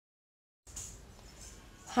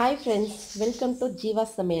Hi friends, welcome to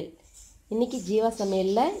Jeevas Samayal. இன்னைக்கு Jeevas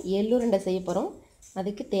சமையல்ல எள்ளு உருண்டை செய்ய போறோம்.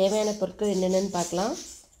 அதுக்கு தேவையான பொருட்கள் என்னென்னன்னு பார்க்கலாம்.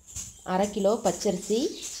 1/2 கிலோ பச்சரிசி,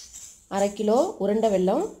 1/2 கிலோ உருண்டை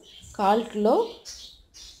வெல்லம், 1/4 கிலோ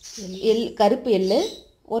கருப்பு எள்ளு,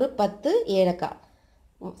 ஒரு 10 ஏலக்காய்.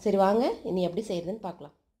 சரி வாங்க இனி எப்படி செய்யறதுன்னு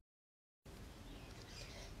பார்க்கலாம்.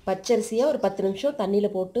 பச்சரிசியை ஒரு 10 நிமிஷம் தண்ணியில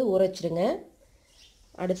போட்டு ஊற வச்சிருங்க.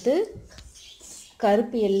 அடுத்து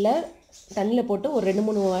கருப்பு எள்ளை தண்ணியில் போட்டு ஒரு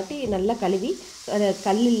 2-3 வாட்டி நல்லா கழுவி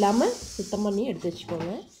கல் இல்லாமல் சுத்தம் பண்ணி எடுத்து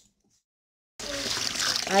வச்சுக்கோங்க.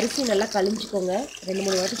 அரிசி நல்லா கழிஞ்சிக்கோங்க,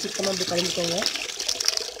 2-3 வாட்டி சுத்தமாக அப்படி கழிஞ்சிக்கோங்க.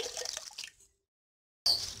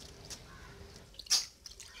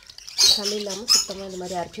 கல் இல்லாமல் சுத்தமாக இந்த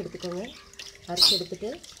மாதிரி அரைச்சி எடுத்துக்கோங்க. அரைச்சி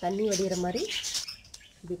எடுத்துட்டு தண்ணி வடிகிற மாதிரி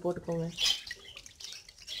இப்படி போட்டுக்கோங்க.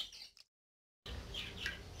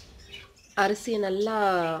 அரிசியை நல்லா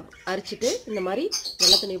அரைச்சிட்டு இந்த மாதிரி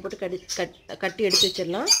வெள்ளை தண்ணியை போட்டு கட்டி எடுத்து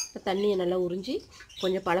வச்சிடலாம். தண்ணியை நல்லா உறிஞ்சி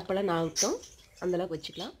கொஞ்சம் பளபளன்னு ஆகட்டும், அந்தளவுக்கு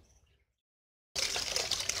வச்சுக்கலாம்.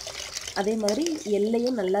 அதே மாதிரி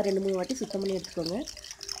எள்ளையும் நல்லா 2-3 வாட்டி சுத்தம் பண்ணி எடுத்துக்கோங்க.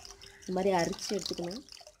 இந்த மாதிரி அரைச்சி எடுத்துக்கணும்.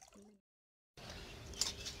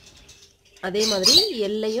 அதே மாதிரி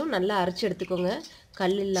எள்ளையும் நல்லா அரைச்சி எடுத்துக்கோங்க.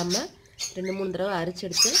 கல் இல்லாமல் 2-3 தடவை அரைச்சி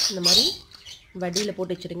எடுத்து இந்த மாதிரி வடியில்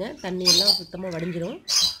போட்டு வச்சுடுங்க. தண்ணியெல்லாம் சுத்தமாக வடிஞ்சிடும்.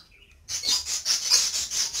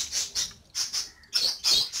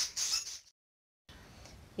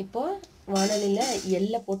 இப்போ வாணலியில்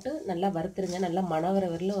எள்ளை போட்டு நல்லா வறுத்துருங்க. நல்லா மணம் வர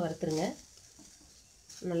வரலும் வறுத்துருங்க.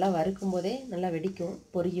 நல்லா வறுக்கும் போதே நல்லா வெடிக்கும்,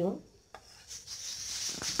 பொரியும்.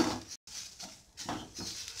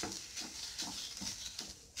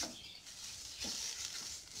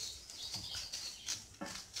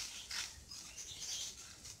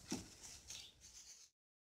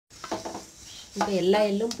 இப்போ எல்லா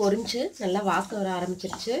எள்ளும் பொரிஞ்சு நல்லா வாசம் வர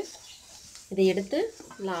ஆரம்பிச்சிருச்சு. இதை எடுத்து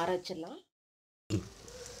நல்லா ஆற வச்சிடலாம்.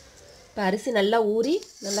 இப்போ அரிசி நல்லா ஊறி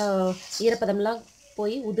நல்லா ஈரப்பதம்லாம்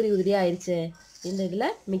போய் உதிரியாக ஆயிடுச்சு. இந்த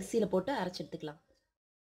இதில் மிக்சியில் போட்டு அரைச்சி எடுத்துக்கலாம்.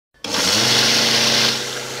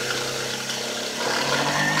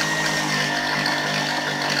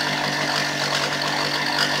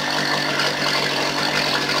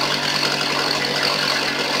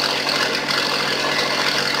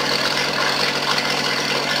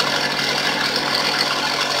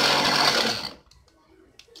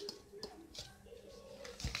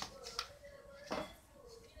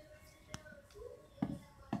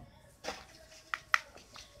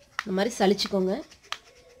 இந்த மாதிரி சலிச்சுக்கோங்க.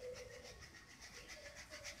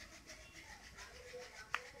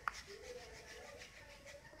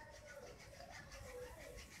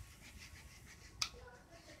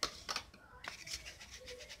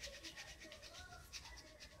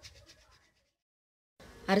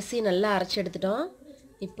 அரிசி நல்லா அரைச்சி எடுத்துட்டோம்.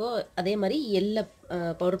 இப்போது அதே மாதிரி எள்ளை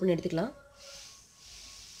பவுடர் பண்ணி எடுத்துக்கலாம்.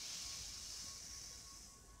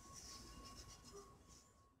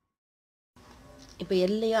 இப்போ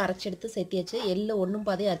எள்ளையும் அரைச்சி எடுத்து சேர்த்தியாச்சு. எள்ளு ஒன்றும்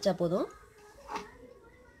பாதியும் அரைச்சா போதும்.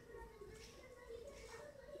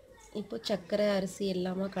 இப்போ சர்க்கரை அரிசி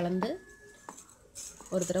எல்லாமே கலந்து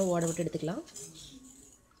ஒரு தடவை ஓட விட்டு எடுத்துக்கலாம்.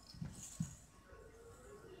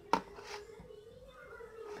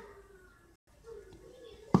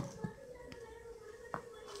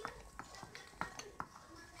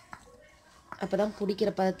 அப்போ தான் பிடிக்கிற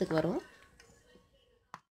பதத்துக்கு வரும்.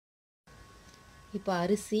 இப்போ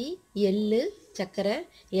அரிசி, எள்ளு, சர்க்கரை,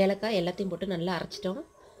 ஏலக்காய் எல்லாத்தையும் போட்டு நல்லா அரைச்சிட்டோம்.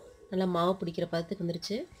 நல்லா மாவு பிடிக்கிற பதத்துக்கு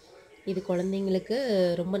வந்துருச்சு. இது குழந்தைங்களுக்கு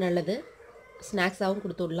ரொம்ப நல்லது. ஸ்நாக்ஸாகவும்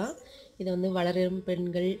கொடுத்து விடலாம். இதை வந்து வளரும்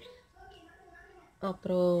பெண்கள்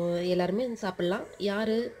அப்புறம் எல்லாருமே சாப்பிட்லாம்.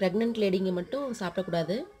 யார் ப்ரெக்னென்ட் லேடிங்க மட்டும்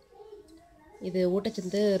சாப்பிடக்கூடாது. இது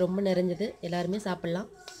ஊட்டச்சத்து ரொம்ப நிறைஞ்சது, எல்லாருமே சாப்பிட்லாம்.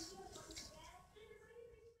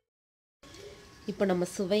 இப்போ நம்ம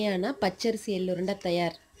சுவையான பச்சரிசி எள்ளு உருண்டை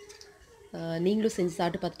தயார். நீங்களும் செஞ்சு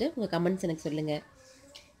சாப்பிட்டு பார்த்துட்டு உங்கள் கமெண்ட்ஸ் எனக்கு சொல்லுங்கள்.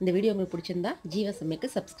 இந்த வீடியோ உங்களுக்கு பிடிச்சிருந்தா ஜீவா சமையலுக்கு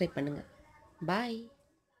சப்ஸ்கிரைப் பண்ணுங்கள். பாய்.